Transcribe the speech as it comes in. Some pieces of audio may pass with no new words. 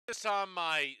This on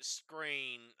my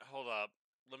screen. Hold up.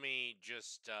 Let me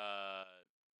just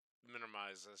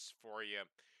minimize this for you.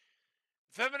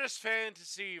 Feminist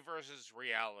fantasy versus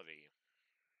reality.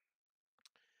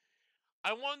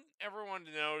 I want everyone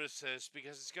to notice this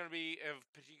because it's going to be of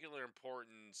particular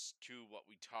importance to what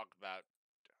we talk about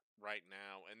right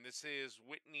now. And this is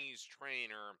Whitney's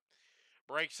trainer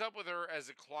breaks up with her as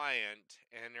a client,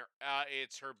 and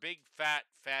it's her big, fat,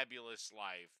 fabulous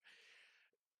life.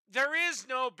 There is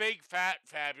no big, fat,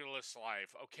 fabulous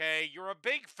life, okay? You're a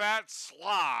big, fat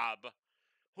slob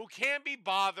who can't be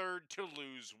bothered to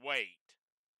lose weight.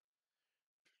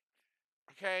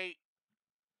 Okay?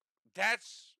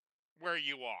 That's where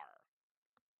you are.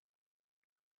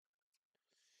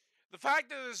 The fact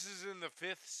that this is in the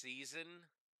 5th season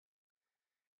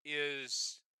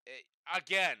is,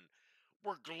 again,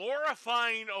 we're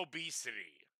glorifying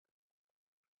obesity.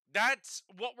 That's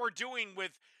what we're doing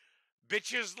with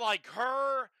bitches like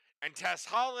her and Tess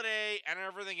Holiday and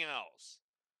everything else.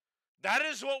 That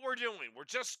is what we're doing. We're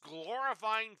just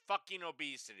glorifying fucking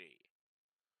obesity.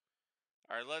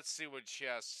 All right, let's see what she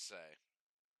has to say.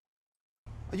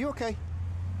 Are you okay?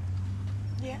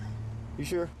 Yeah. You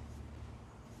sure?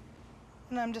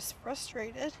 And I'm just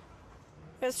frustrated.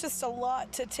 It's just a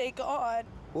lot to take on.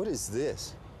 What is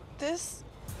this? This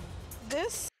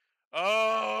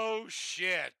Oh,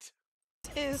 shit.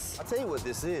 is... I'll tell you what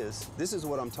this is. This is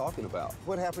what I'm talking about.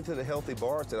 What happened to the healthy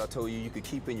bars that I told you could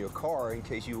keep in your car in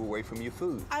case you were away from your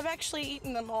food? I've actually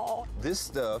eaten them all. This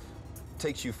stuff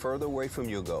takes you further away from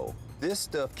your goal. This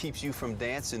stuff keeps you from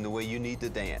dancing the way you need to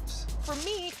dance. For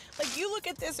me, like, you look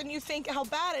at this and you think how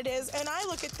bad it is, and I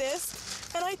look at this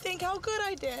and I think how good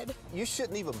I did. You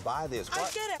shouldn't even buy this. I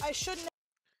get it. I shouldn't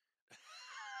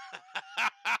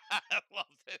I love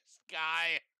this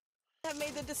guy. have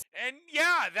made the decision. And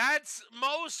yeah, that's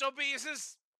most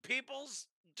obese people's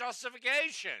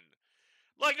justification.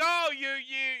 Like, oh, you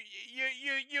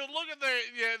look at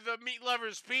the meat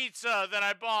lovers pizza that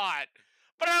I bought,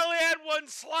 but I only had one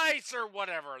slice or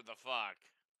whatever the fuck.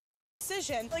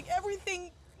 Like,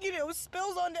 everything,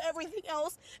 spills onto everything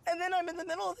else, and then I'm in the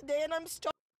middle of the day and I'm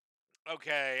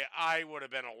Okay, I would have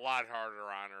been a lot harder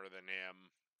on her than him.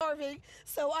 starving.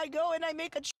 So I go and I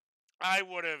make a I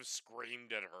would have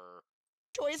screamed at her.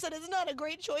 choice, and it's not a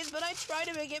great choice, but I try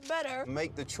to make it better.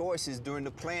 Make the choices during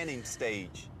the planning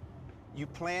stage. You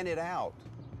plan it out.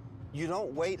 You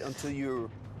don't wait until you're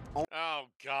Oh,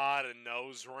 God, a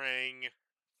nose ring.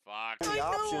 Fuck. The I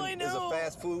option is a know.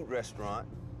 fast food restaurant.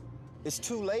 It's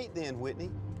too late then, Whitney.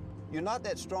 You're not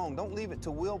that strong. Don't leave it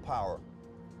to willpower.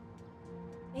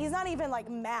 He's not even like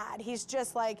mad. He's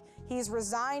just like, he's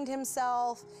resigned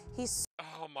himself. He's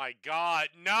Oh my God,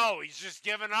 no, he's just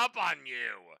given up on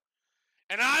you.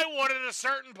 And I would at a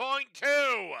certain point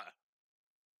too.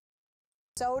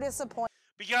 so disappointed.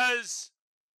 Because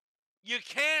you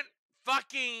can't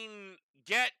fucking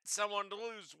get someone to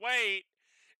lose weight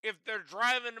if they're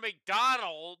driving to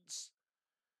McDonald's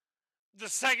the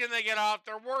second they get off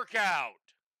their workout.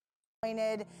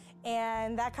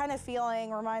 And that kind of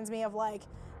feeling reminds me of like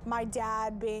my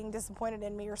dad being disappointed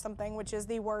in me or something, which is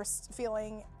the worst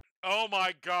feeling Oh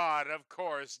my God, of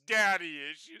course, daddy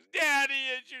issues, daddy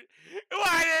issues.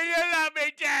 Why did you love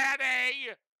me,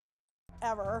 daddy?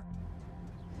 ever.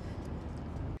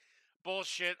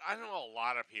 Bullshit. I know a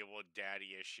lot of people with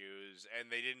daddy issues,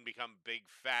 and they didn't become big,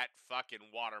 fat, fucking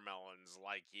watermelons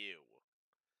like you.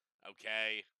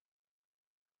 Okay?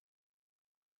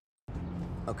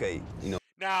 Okay,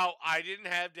 Now, I didn't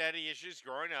have daddy issues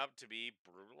growing up, to be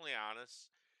brutally honest.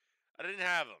 I didn't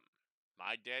have them.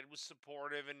 My dad was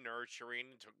supportive and nurturing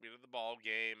and took me to the ball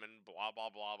game and blah, blah,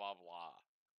 blah, blah,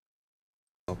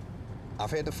 blah.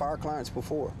 I've had to fire clients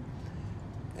before.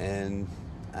 And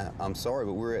I'm sorry,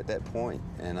 but we're at that point,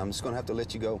 and I'm just gonna have to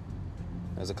let you go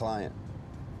as a client.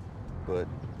 But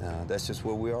that's just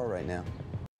where we are right now.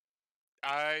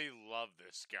 I love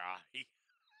this guy.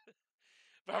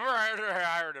 If I ever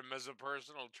hired him as a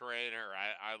personal trainer,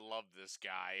 I love this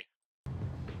guy.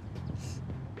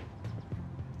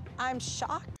 I'm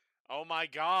shocked Oh my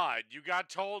God, you got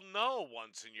told no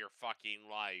once in your fucking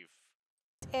life.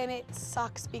 and it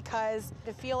sucks because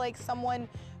to feel like someone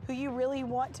who you really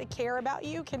want to care about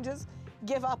you can just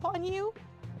give up on you.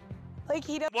 Like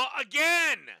he doesn't. Well,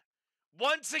 again,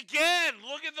 once again,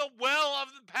 look at the well of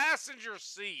the passenger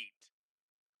seat.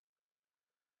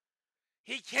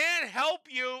 He can't help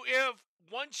you if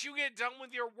once you get done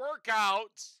with your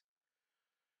workouts,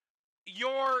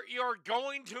 you're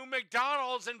going to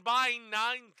McDonald's and buying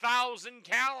 9,000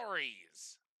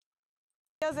 calories.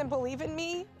 Doesn't believe in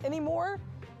me anymore.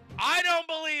 I don't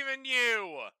believe in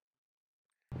you.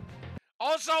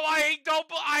 Also, I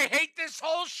hate this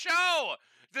whole show.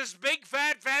 This big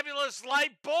fat fabulous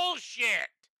life bullshit.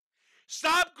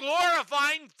 Stop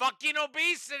glorifying fucking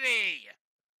obesity.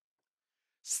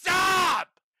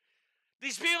 Stop!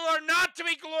 These people are not to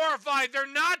be glorified. They're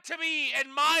not to be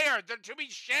admired. They're to be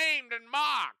shamed and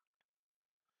mocked.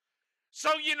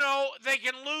 So, they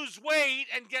can lose weight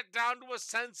and get down to a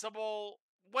sensible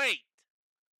weight.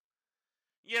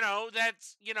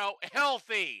 That's,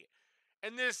 healthy.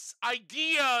 And this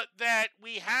idea that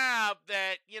we have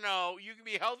that, you can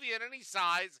be healthy at any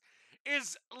size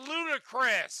is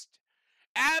ludicrous.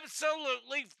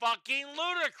 Absolutely fucking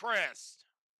ludicrous.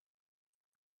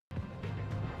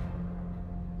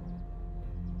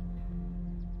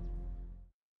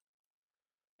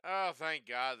 Oh, thank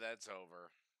God that's over.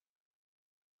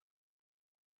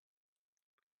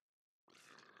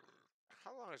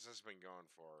 How long has this been going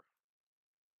for?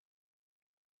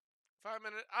 5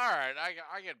 minutes? Alright,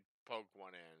 I can poke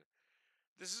one in.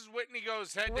 This is Whitney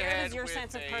goes head to head. Where is your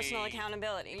sense of personal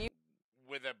accountability?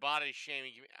 With a body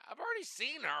shaming. I've already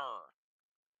seen her.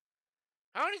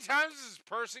 How many times does this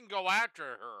person go after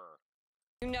her?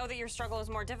 You know that your struggle is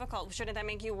more difficult. Shouldn't that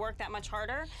make you work that much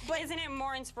harder? But isn't it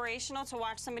more inspirational to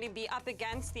watch somebody be up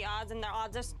against the odds and their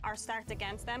odds are stacked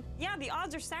against them? Yeah, the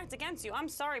odds are stacked against you. I'm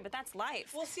sorry, but that's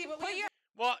life. Well, see, but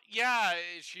Well, yeah,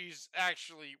 she's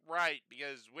actually right,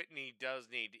 because Whitney does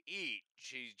need to eat.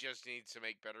 She just needs to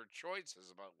make better choices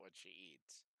about what she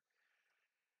eats.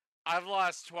 I've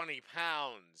lost 20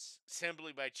 pounds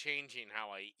simply by changing how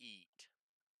I eat.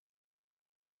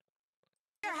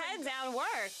 Your head down,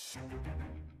 work.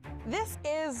 This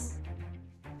is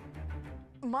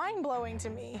mind-blowing to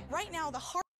me. right now, the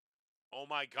Oh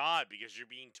my God, because you're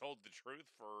being told the truth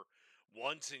for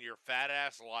once in your fat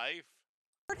ass life?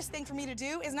 hardest thing for me to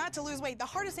do is not to lose weight. The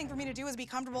hardest thing for me to do is be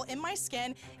comfortable in my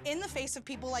skin, in the face of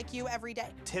people like you every day.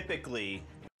 Typically,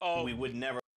 Oh, we would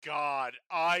never. God,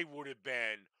 I would have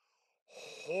been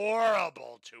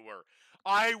horrible to her.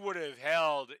 I would have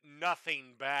held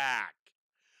nothing back.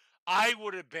 I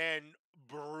would have been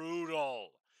brutal.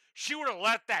 She would have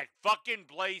left that fucking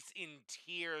place in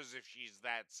tears if she's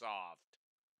that soft.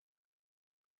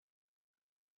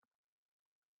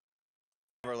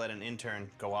 Never let an intern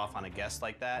go off on a guest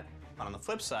like that. But on the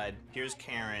flip side, here's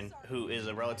Karen, who is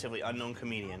a relatively unknown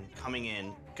comedian, coming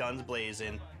in, guns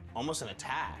blazing, almost an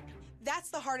attack.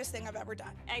 That's the hardest thing I've ever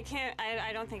done.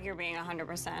 I don't think you're being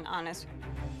 100% honest.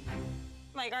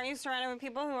 Like, aren't you surrounded with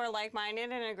people who are like-minded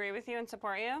and agree with you and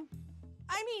support you?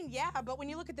 I mean, yeah, but when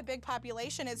you look at the big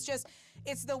population, it's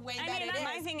the way that it is.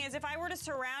 My thing is, if I were to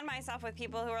surround myself with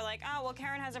people who are like, oh, well,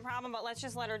 Karen has a problem, but let's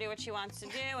just let her do what she wants to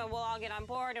do, and we'll all get on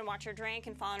board and watch her drink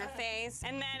and fall on her face,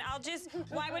 and then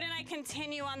why wouldn't I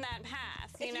continue on that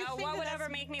path? You know, what would ever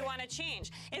make me want to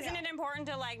change? Isn't it important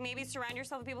to, like, maybe surround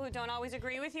yourself with people who don't always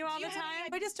agree with you all the time?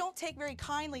 I just don't take very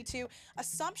kindly to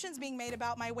assumptions being made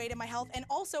about my weight and my health, and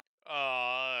also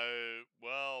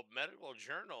well, medical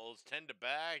journals tend to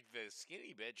back the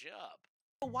skinny bitch up.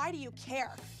 why do you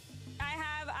care? I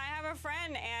have a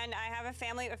friend, and I have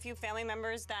a few family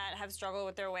members that have struggled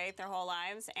with their weight their whole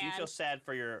lives. And Do you feel sad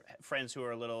for your friends who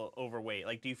are a little overweight?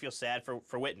 Like, do you feel sad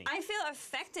for Whitney? I feel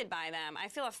affected by them. I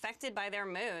feel affected by their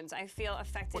moods. I feel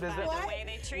affected by does the that way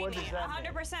they treat me.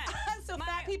 100%. So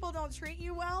fat people don't treat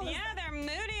you well? Yeah, they're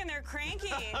moody and they're cranky.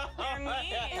 They're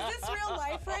mean. Is this real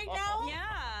life right now?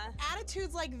 Yeah.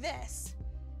 Attitudes like this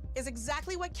is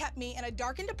exactly what kept me in a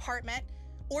darkened apartment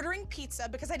ordering pizza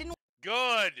because I didn't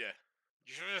Good.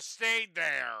 You should have stayed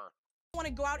there. want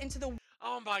to go out into the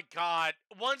Oh my God.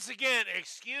 Once again,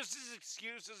 excuses,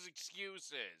 excuses,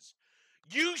 excuses.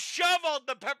 You shoveled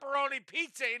the pepperoni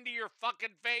pizza into your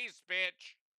fucking face,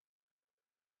 bitch.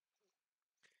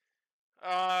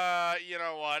 You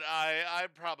know what?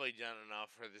 I've probably done enough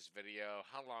for this video.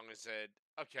 How long is it?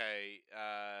 Okay,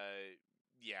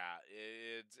 yeah,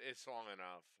 it's long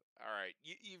enough. Alright,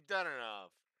 you've done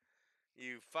enough.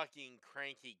 You fucking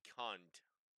cranky cunt.